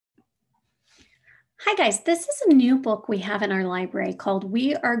Hi guys, this is a new book we have in our library called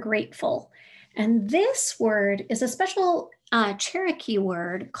We Are Grateful. And this word is a special Cherokee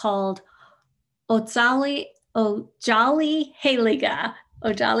word called Otsaligheliga.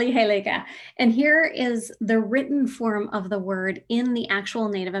 Otsaligheliga. And here is the written form of the word in the actual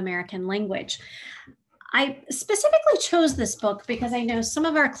Native American language. I specifically chose this book because I know some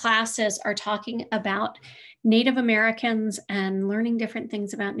of our classes are talking about Native Americans and learning different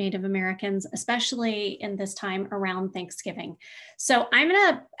things about Native Americans, especially in this time around Thanksgiving. So I'm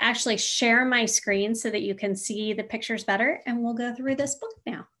going to actually share my screen so that you can see the pictures better, and we'll go through this book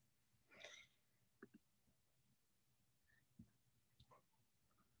now.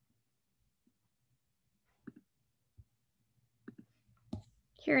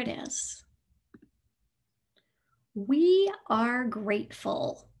 Here it is. We Are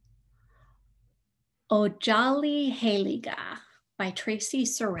Grateful. Otsaligheliga by Traci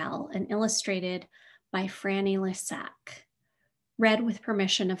Sorell and illustrated by Franny Lissac. Read with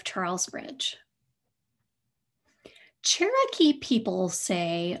permission of Charles Bridge. Cherokee people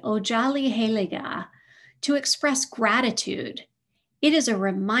say Otsaligheliga to express gratitude. It is a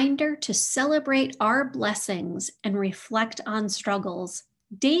reminder to celebrate our blessings and reflect on struggles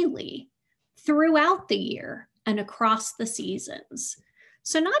daily throughout the year and across the seasons.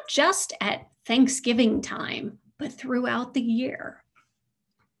 So not just at Thanksgiving time, but throughout the year.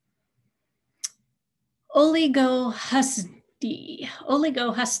 Oligohusty.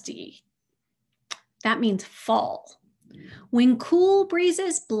 That means fall. When cool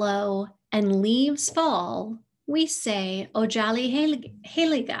breezes blow and leaves fall, we say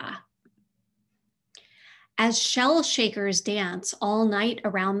Otsaligheliga. As shell shakers dance all night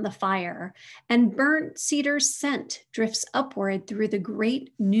around the fire and burnt cedar's scent drifts upward through the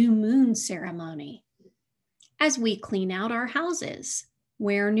great new moon ceremony. As we clean out our houses,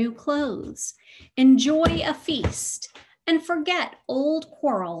 wear new clothes, enjoy a feast, and forget old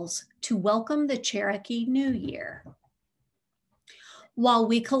quarrels to welcome the Cherokee New Year. While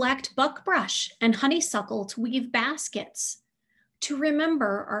we collect buckbrush and honeysuckle to weave baskets, to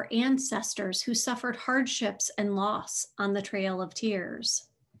remember our ancestors who suffered hardships and loss on the Trail of Tears.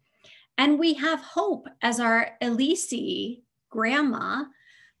 And we have hope as our Elise, grandma,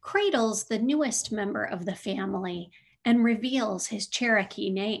 cradles the newest member of the family and reveals his Cherokee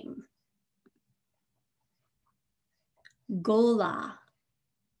name. Gola,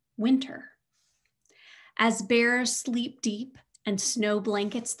 winter. As bears sleep deep and snow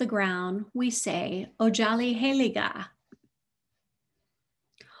blankets the ground, we say Otsaligheliga.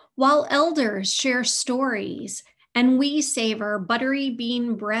 While elders share stories and we savor buttery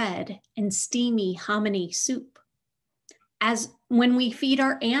bean bread and steamy hominy soup, as when we feed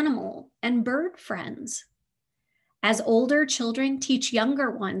our animal and bird friends, as older children teach younger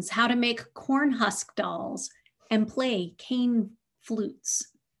ones how to make corn husk dolls and play cane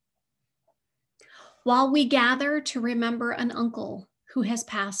flutes, while we gather to remember an uncle who has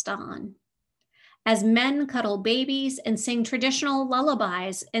passed on, as men cuddle babies and sing traditional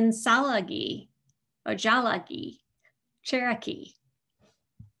lullabies in Salagi, Otsaligheliga, Cherokee.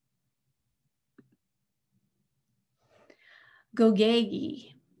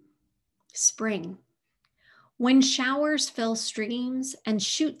 Gogegi, spring. When showers fill streams and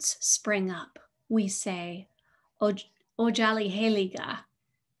shoots spring up, we say Otsaligheliga.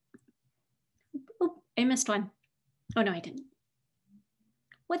 Oh, I missed one. Oh, no, I didn't.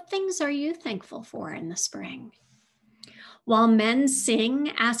 What things are you thankful for in the spring? While men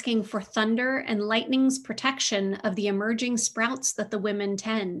sing, asking for thunder and lightning's protection of the emerging sprouts that the women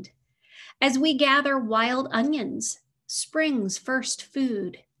tend. As we gather wild onions, spring's first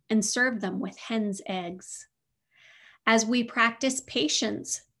food, and serve them with hen's eggs. As we practice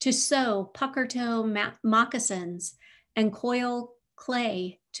patience to sew pucker-toe moccasins and coil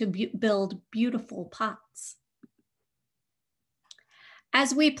clay to build beautiful pots.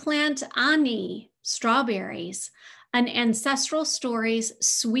 As we plant ani, strawberries, an ancestral story's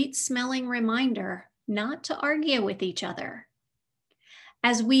sweet-smelling reminder not to argue with each other.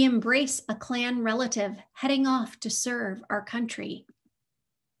 As we embrace a clan relative heading off to serve our country.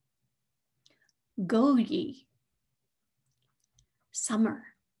 Go ye. Summer.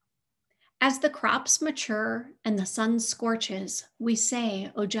 As the crops mature and the sun scorches, we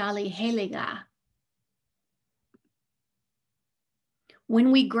say Otsaligheliga.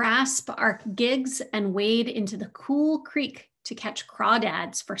 When we grasp our gigs and wade into the cool creek to catch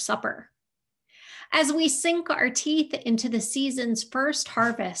crawdads for supper. As we sink our teeth into the season's first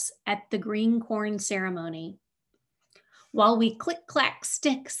harvest at the green corn ceremony. While we click-clack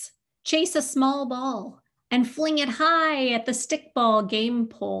sticks, chase a small ball, and fling it high at the stickball game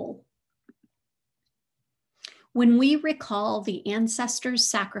pole. when we recall the ancestors'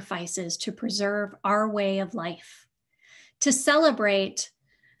 sacrifices to preserve our way of life, to celebrate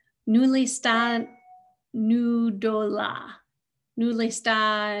Nulista Nudola,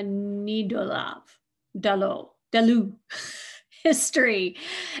 Nulista Nidolav, Dalu history,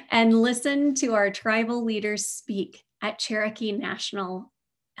 and listen to our tribal leaders speak at Cherokee National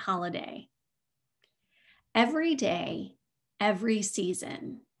Holiday. Every day, every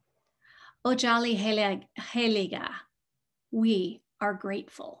season, Otsaligheliga, we are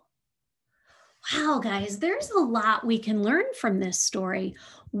grateful. Wow, guys, there's a lot we can learn from this story.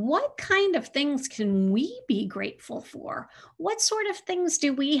 What kind of things can we be grateful for? What sort of things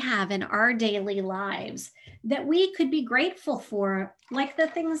do we have in our daily lives that we could be grateful for, like the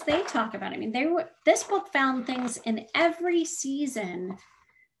things they talk about? I mean, this book found things in every season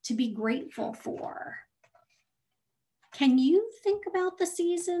to be grateful for. Can you think about the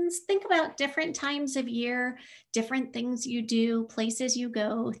seasons? Think about different times of year, different things you do, places you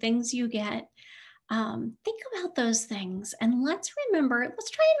go, things you get. Think about those things, and let's try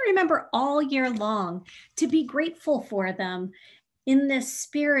and remember all year long to be grateful for them in this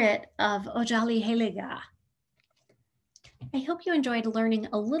spirit of Otsaligheliga. I hope you enjoyed learning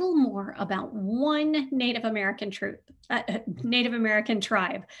a little more about one Native American tribe,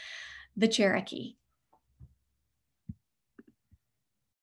 the Cherokee.